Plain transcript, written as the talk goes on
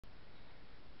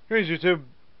Greetings YouTube,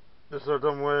 this is our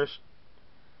Dumb Wish.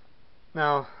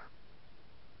 Now,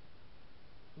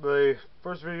 the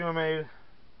first video I made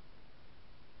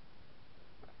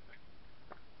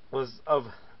was of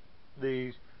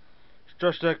the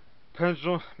stretch deck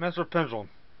pendulum, master pendulum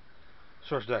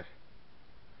stretch deck.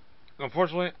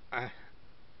 Unfortunately,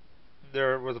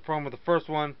 there was a problem with the first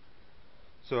one,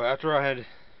 so after I had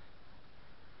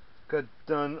got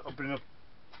done opening up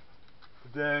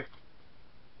the deck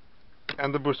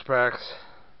and the booster packs,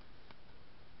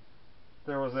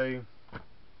 there was a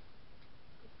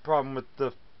problem with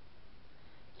the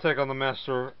tech on the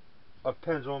master of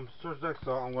pendulum stretch deck,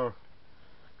 so I'm going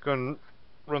to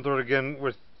run through it again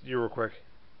with you real quick.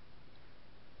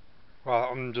 Well,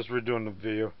 I'm just redoing the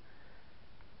video.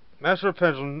 Master of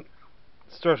Pendulum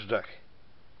stretch deck.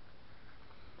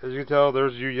 As you can tell,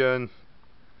 there's Yuya and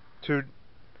two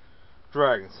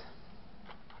dragons.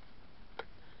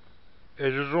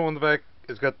 As usual, on the back,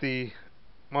 it's got the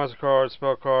monster cards,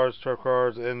 spell cards, trap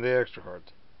cards, and the extra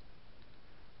cards.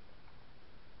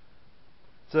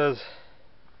 It says,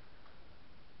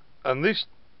 unleash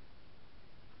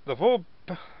the full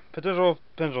potential of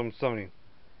pendulum summoning.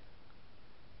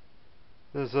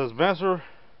 This says, Master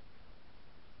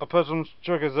of Pendulum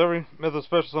triggers every method of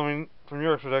special summoning from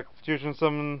your extra deck. Fusion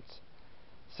summons,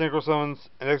 synchro summons,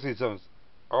 and exceed summons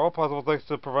are all possible thanks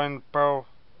to providing the power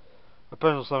of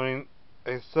pendulum summoning,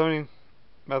 a summoning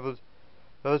method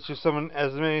that lets you summon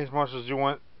as many monsters as you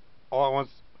want all at once,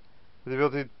 with the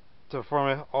ability to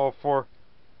perform all four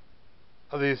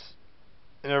of these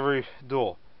in every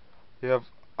duel. You have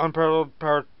unparalleled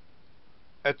power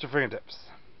at your fingertips.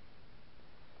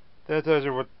 That tells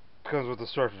you what comes with the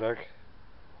starter deck.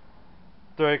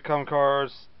 3 common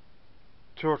cards,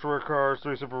 2 ultra rare cards,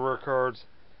 3 super rare cards,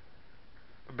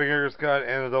 a beginner's guide,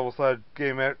 and a double-sided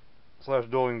game mat /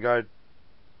 dueling guide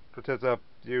for tips up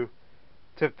you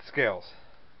tip the scales.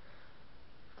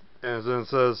 And then it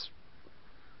says,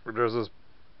 there's this,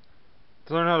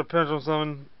 to learn how to pendulum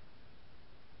summon,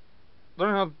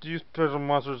 learn how to use pendulum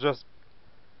monsters, just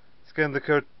scan the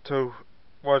code to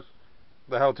watch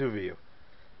the how-to video,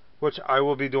 which I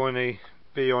will be doing a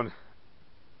video on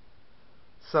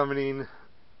summoning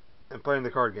and playing the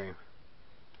card game.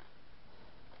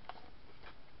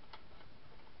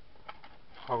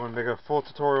 I'm going to make a full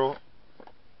tutorial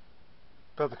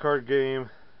about the card game.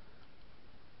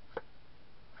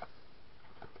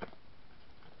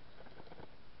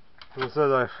 As I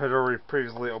said, I had already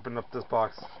previously opened up this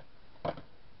box.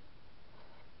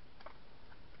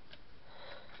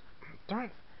 Darn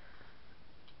it.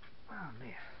 Oh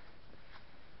man.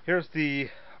 Here's the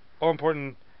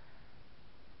all-important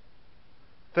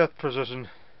 5th position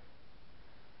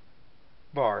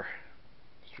bar.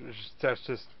 Just attach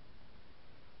this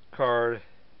card.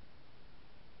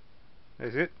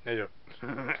 Is it? There you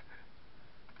go.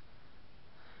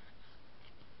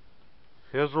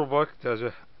 Here's the rule book. Tells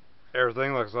you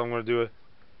everything. Like, so I'm going to do a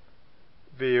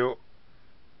video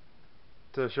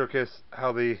to showcase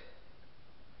how they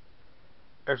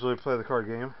actually play the card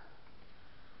game.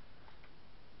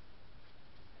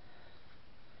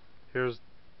 Here's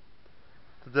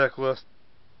the deck list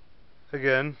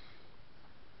again.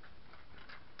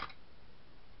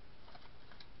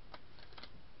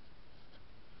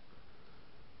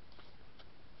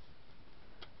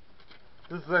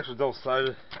 This is actually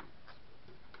double-sided,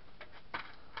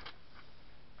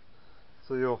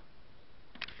 so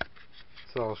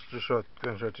I'll just show it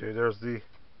to you. There's the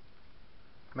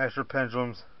Master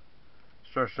Pendulums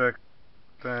stretch deck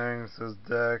thing. Says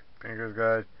deck, Finger's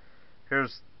guide.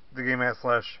 Here's the game mat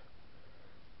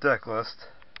 / deck list.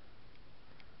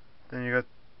 Then you got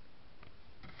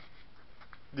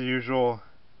the usual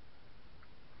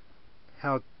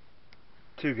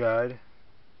how-to guide.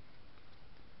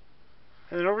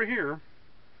 And over here,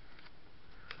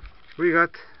 we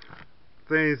got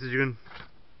things that you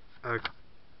can,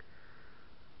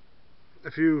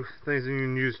 a few things that you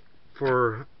can use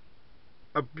for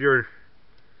up your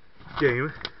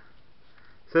game,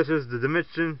 such as the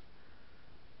Dimension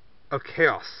of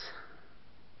Chaos.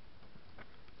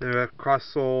 Then we got Cross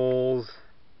Souls,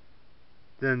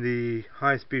 then the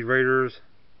High Speed Raiders,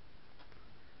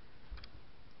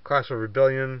 Clash of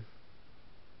Rebellion,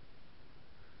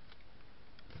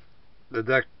 the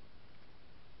deck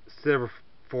Saber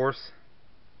Force,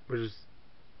 which is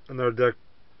another deck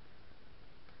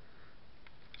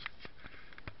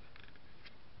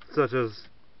such as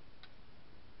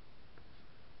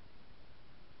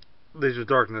Legion of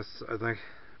Darkness, I think.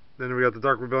 Then we got the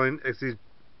Dark Rebellion Exceed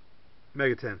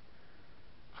Mega 10.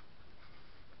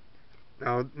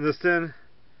 Now, in this 10,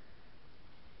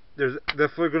 there's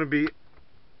definitely going to be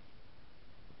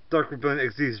Dark Rebellion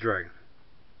Xyz Dragon.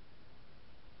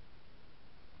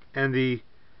 And the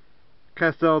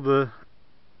Castel the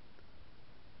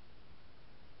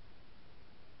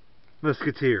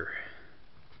Musketeer.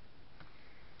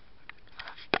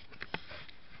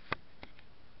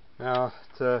 Now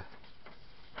to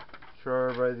show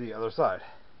everybody the other side.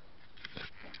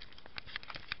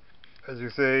 As you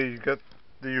say, you got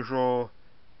the usual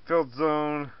field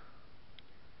zone.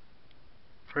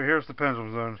 Right here's the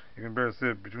pendulum zone. You can barely see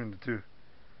it between the two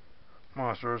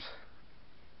monsters.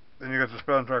 Then you got your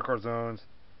spell and track card zones,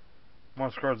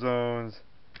 monster card zones.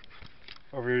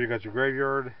 Over here you got your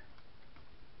graveyard,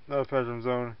 another pendulum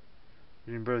zone.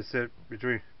 You can barely see it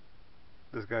between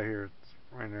this guy here, it's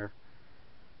right there,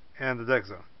 and the deck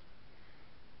zone.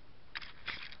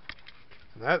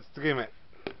 And that's the game mat.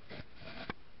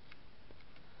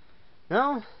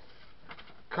 Now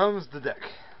comes the deck.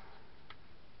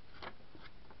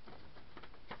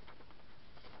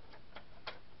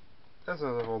 That's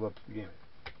how I hold up the game.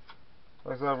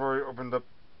 Like I said, I've already opened up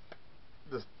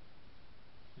this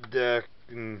deck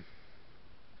and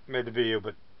made the video,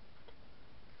 but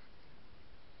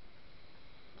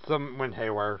something went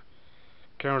haywire.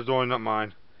 Camera's doing, not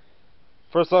mine.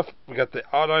 First off, we got the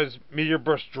Odd Eyes Meteor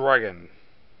Burst Dragon.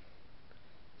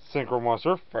 Synchro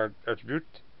monster, fire attribute.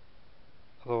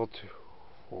 Level 2,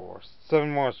 4,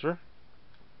 7 monster.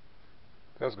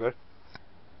 That's good.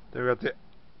 Then we got the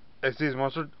Xyz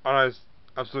monster, Odd Eyes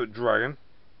Absolute Dragon.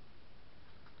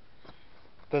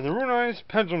 Then the Rune Eyes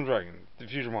Pendulum Dragon, the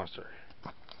fusion monster.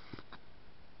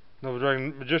 Nova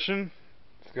Dragon Magician,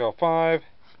 scale 5.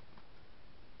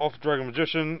 Alpha Dragon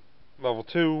Magician, level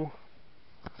 2.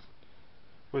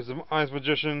 Wisdom Eyes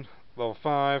Magician, level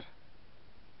 5.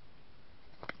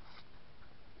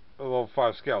 A level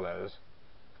 5 scale, that is.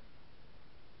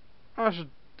 I should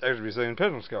actually be saying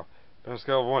Pendulum scale. Pendulum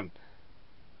scale of 1.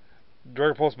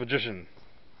 Dragon Pulse Magician.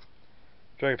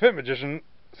 Dragon Pit Magician,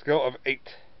 scale of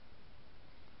 8.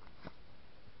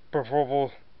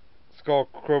 Purple Skull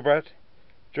Crobat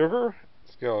Joker,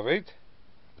 scale of 8.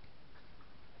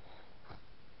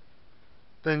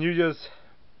 Then you use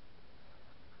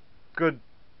good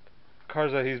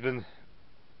cards that he's been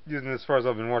using as far as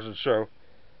I've been watching the show.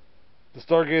 The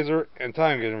Stargazer and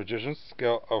Time Gazer Magicians,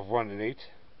 scale of 1 and 8.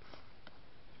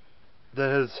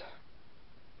 Then his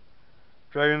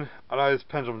Dragon Odd Eyes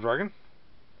Pendulum Dragon,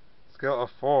 scale of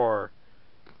 4.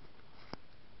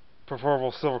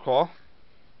 Preferable Silverclaw,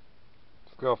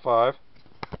 scale 5.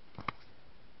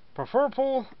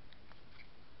 Preferable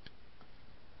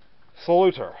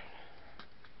Solutor.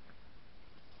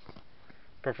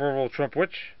 Preferable Trump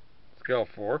Witch, scale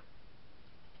 4.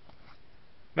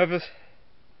 Memphis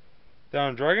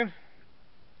Down Dragon.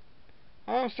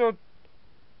 I'm still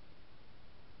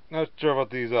not sure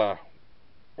about these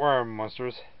worm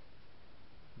monsters,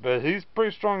 but he's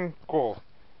pretty strong, cool.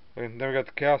 And then we got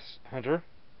the Chaos Hunter.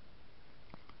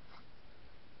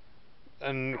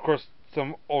 And of course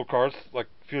some old cards like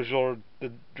Fusil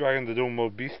the Dragon, the Dual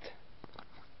Mode Beast,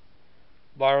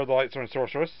 Lyra the Light Sword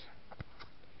Sorceress,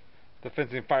 the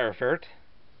Fencing Fire Ferret,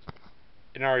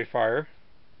 Inari Fire,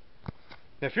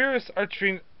 Nefarious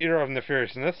Archfiend Eater of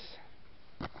Nefariousness,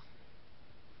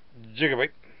 Gigabite,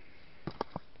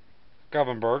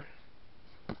 Goblinberg,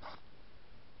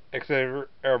 Xavier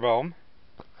Arabellum,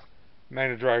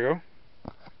 Magna Drago,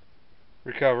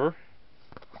 Recover.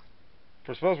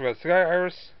 For spells we got Sky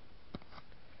Iris,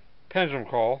 Pendulum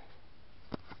Call,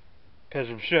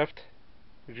 Pendulum Shift,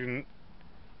 which you can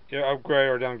either upgrade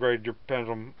or downgrade your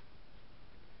pendulum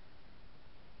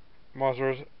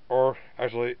monsters, or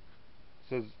actually it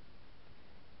says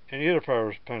in either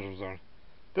power's pendulum zone.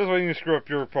 This way you can screw up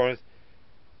your opponents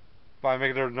by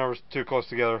making their numbers too close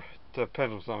together to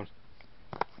pendulum zone.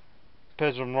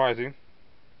 Pendulum Rising,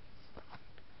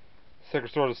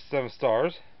 Sacred Sword of 7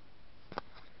 Stars,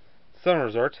 Sun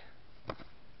Resort,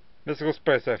 Mystical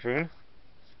Space Typhoon,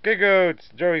 Scapegoats,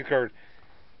 Joey card,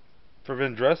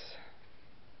 Forbidden Dress,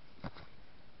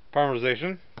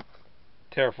 Polymerization,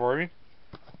 Terraforming,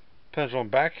 Pendulum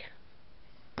Back,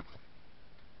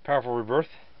 Powerful Rebirth,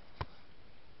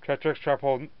 Treachex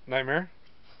Trap-Hole Nightmare,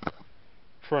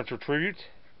 Torrential Tribute,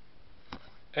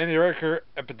 and the Eradicate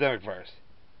Epidemic Virus.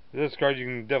 With this card you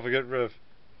can definitely get rid of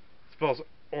spells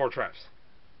or traps.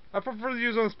 I prefer to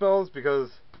use on spells because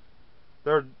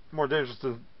they're more dangerous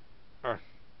to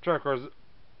trap cards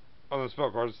on the spell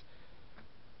cards,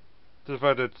 to the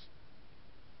fact that it's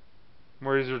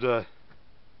more easier to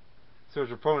see what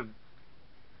your opponent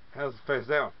has face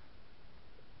down.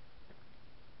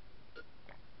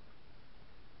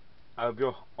 I hope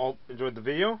you all enjoyed the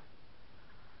video.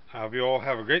 I hope you all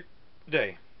have a great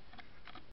day.